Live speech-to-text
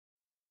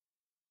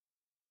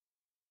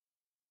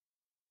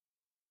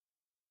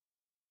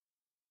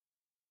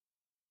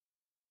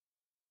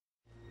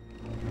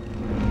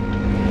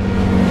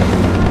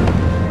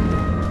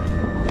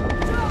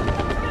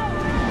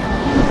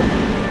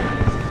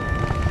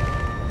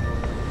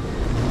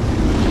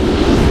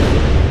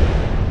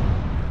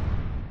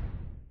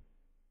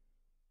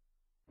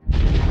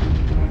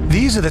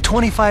These are the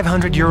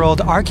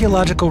 2,500-year-old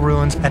archaeological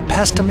ruins at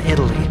Pestum,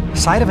 Italy,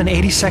 site of an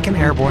 82nd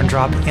Airborne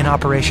drop in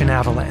Operation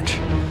Avalanche.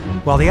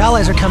 While the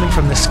Allies are coming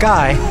from the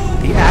sky,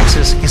 the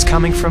Axis is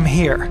coming from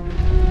here.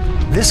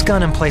 This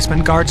gun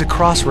emplacement guards a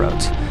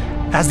crossroads.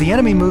 As the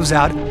enemy moves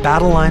out,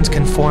 battle lines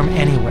can form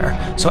anywhere,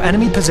 so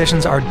enemy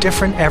positions are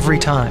different every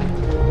time.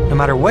 No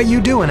matter what you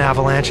do in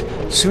Avalanche,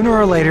 sooner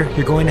or later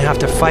you're going to have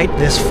to fight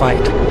this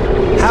fight.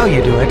 How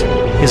you do it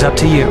is up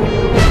to you.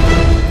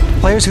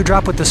 Players who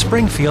drop with the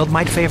Springfield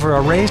might favor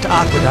a raised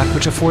aqueduct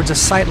which affords a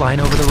sightline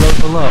over the road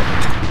below.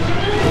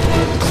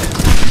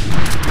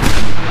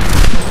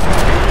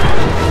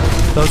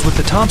 Those with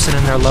the Thompson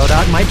in their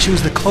loadout might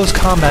choose the close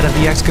combat of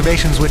the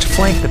excavations which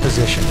flank the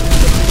position.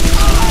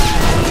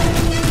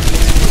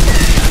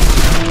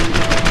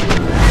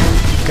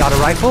 Got a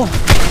rifle?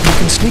 You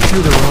can sneak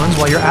through the ruins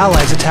while your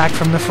allies attack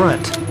from the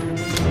front.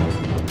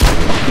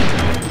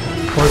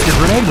 Or if your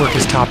grenade work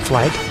is top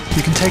flight,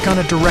 you can take on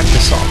a direct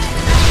assault.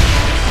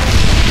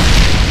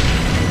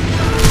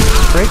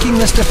 Breaking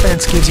this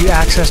defense gives you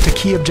access to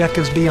key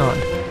objectives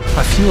beyond: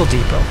 a fuel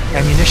depot,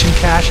 ammunition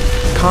cache,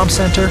 comm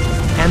center,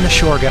 and the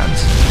shore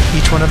guns.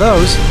 Each one of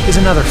those is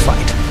another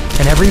fight,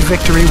 and every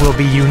victory will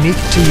be unique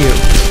to you.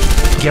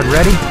 Get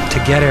ready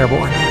to get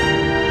airborne.